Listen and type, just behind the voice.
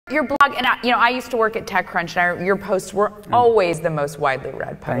your blog, and I used to work at TechCrunch, and your posts were always the most widely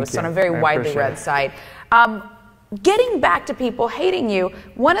read posts on a very widely read site. Getting back to people hating you,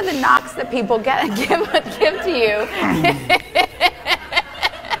 one of the knocks that people give to you,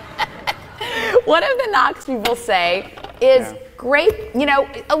 one of the knocks people say is great,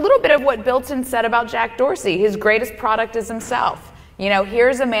 a little bit of what Bilton said about Jack Dorsey. His greatest product is himself.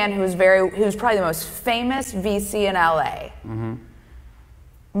 Here's a man who's probably the most famous VC in LA.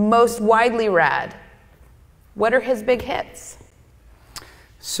 Most widely read. What are his big hits?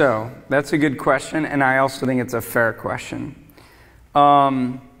 So that's a good question, and I also think it's a fair question. Let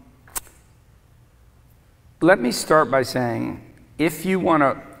me start by saying, if you want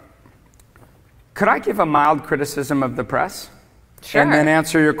to, could I give a mild criticism of the press? Sure. And then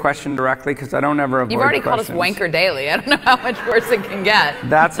answer your question directly, because I don't ever avoid You've already questions. called us Wanker Daily. I don't know how much worse it can get.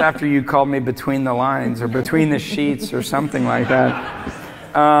 That's after you called me between the lines or between the sheets or something like that.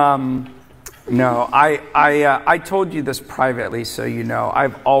 No, I told you this privately, so you know.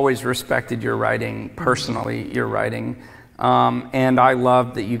 I've always respected your writing, personally, your writing. And I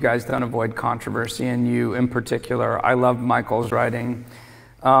love that you guys don't avoid controversy, and you in particular. I love Michael's writing.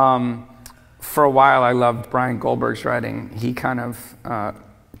 For a while, I loved Brian Goldberg's writing. He kind of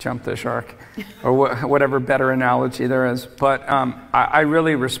jumped the shark, or whatever better analogy there is. But I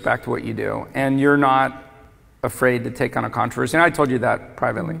really respect what you do, and you're not afraid to take on a controversy. And I told you that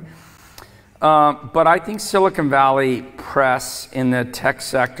privately. But I think Silicon Valley press in the tech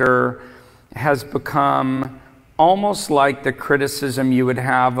sector has become almost like the criticism you would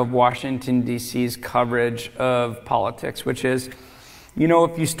have of Washington, D.C.'s coverage of politics, which is,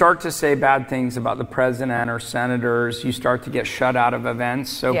 if you start to say bad things about the president or senators, you start to get shut out of events,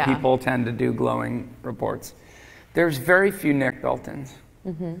 so people tend to do glowing reports. There's very few Nick Biltons.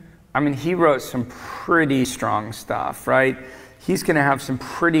 I mean, he wrote some pretty strong stuff, right? He's going to have some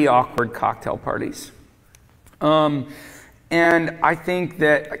pretty awkward cocktail parties. And I think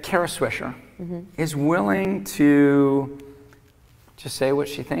that Kara Swisher is willing to just say what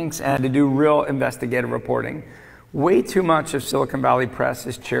she thinks and to do real investigative reporting. Way too much of Silicon Valley press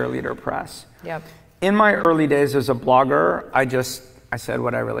is cheerleader press. Yep. In my early days as a blogger, I said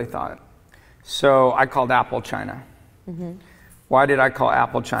what I really thought. So I called Apple China. Why did I call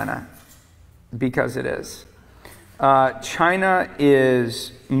Apple China? Because it is. China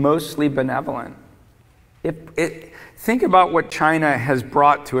is mostly benevolent. Think about what China has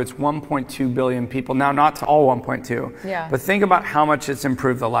brought to its 1.2 billion people. Now, not to all 1.2, but think about how much it's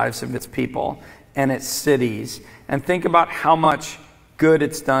improved the lives of its people and its cities. And think about how much good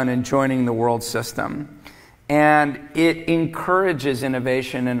it's done in joining the world system. And it encourages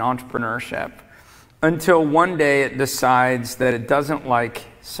innovation and entrepreneurship until one day it decides that it doesn't like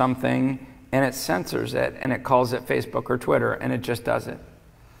something and it censors it and it calls it Facebook or Twitter, and it just does it.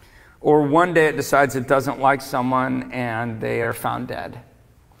 Or one day it decides it doesn't like someone and they are found dead.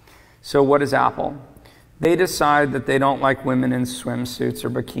 So what is Apple? They decide that they don't like women in swimsuits or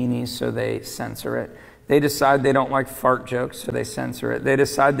bikinis, so they censor it. They decide they don't like fart jokes, so they censor it. They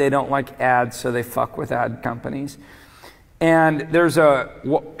decide they don't like ads, so they fuck with ad companies. And there's I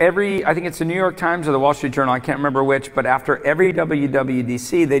think it's the New York Times or the Wall Street Journal, I can't remember which, but after every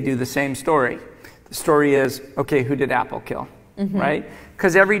WWDC, they do the same story. The story is, okay, who did Apple kill, right?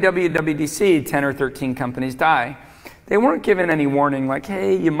 Because every WWDC, 10 or 13 companies die. They weren't given any warning like,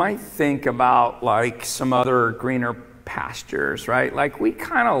 hey, you might think about like some other greener pastures, right? Like, we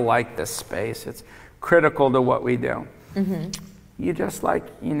kind of like this space. It's critical to what we do. You just like,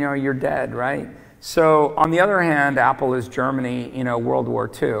 you're dead, right? So on the other hand, Apple is Germany, World War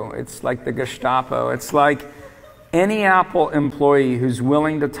II. It's like the Gestapo. It's like any Apple employee who's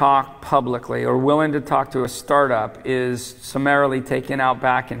willing to talk publicly or willing to talk to a startup is summarily taken out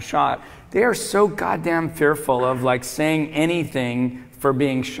back and shot. They are so goddamn fearful of like saying anything for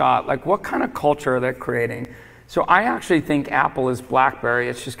being shot. Like, what kind of culture are they creating? So I actually think Apple is BlackBerry.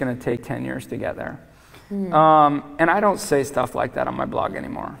 It's just going to take 10 years to get there. And I don't say stuff like that on my blog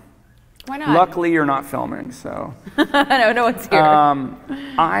anymore. Why not? Luckily, you're not filming, so. No one's here.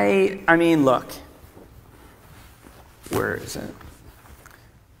 I mean, look. Where is it?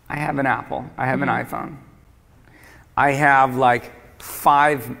 I have an Apple. I have an iPhone. I have like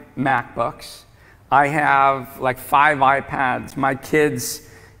 5 MacBooks. I have like 5 iPads. My kids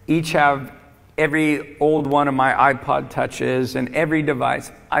each have every old one of my iPod Touches and every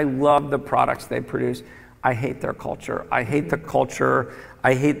device. I love the products they produce. I hate their culture. I hate the culture.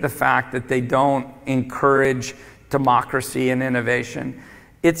 I hate the fact that they don't encourage democracy and innovation.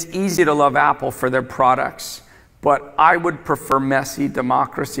 It's easy to love Apple for their products, but I would prefer messy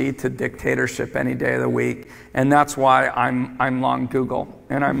democracy to dictatorship any day of the week. And that's why I'm long Google.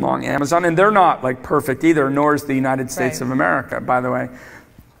 and I'm long Amazon. And they're not like perfect either, nor is the United States of America, by the way.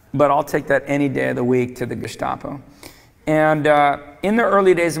 But I'll take that any day of the week to the Gestapo. And in the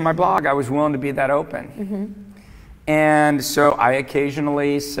early days of my blog, I was willing to be that open. And so I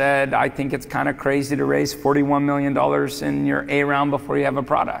occasionally said, I think it's kind of crazy to raise $41 million in your A round before you have a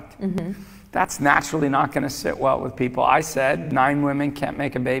product. That's naturally not going to sit well with people. I said 9 women can't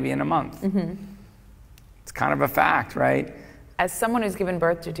make a baby in a month. It's kind of a fact, right? As someone who's given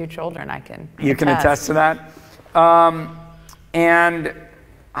birth to 2 children, I can You can attest to that. And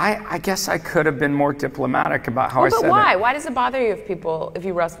I guess I could have been more diplomatic about how I said it. But why? Why does it bother you if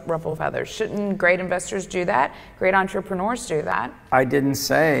you ruffle feathers? Shouldn't great investors do that? Great entrepreneurs do that? I didn't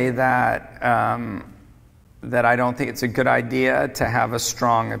say that that I don't think it's a good idea to have a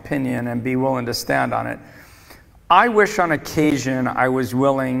strong opinion and be willing to stand on it. I wish on occasion I was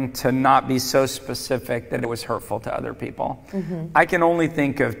willing to not be so specific that it was hurtful to other people. I can only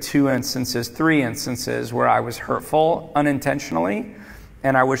think of 2 instances, 3 instances where I was hurtful unintentionally.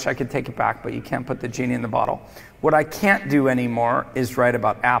 And I wish I could take it back, but you can't put the genie in the bottle. What I can't do anymore is write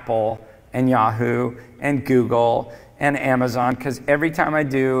about Apple and Yahoo and Google and Amazon, because every time I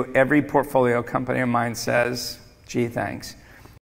do, every portfolio company of mine says, gee, thanks.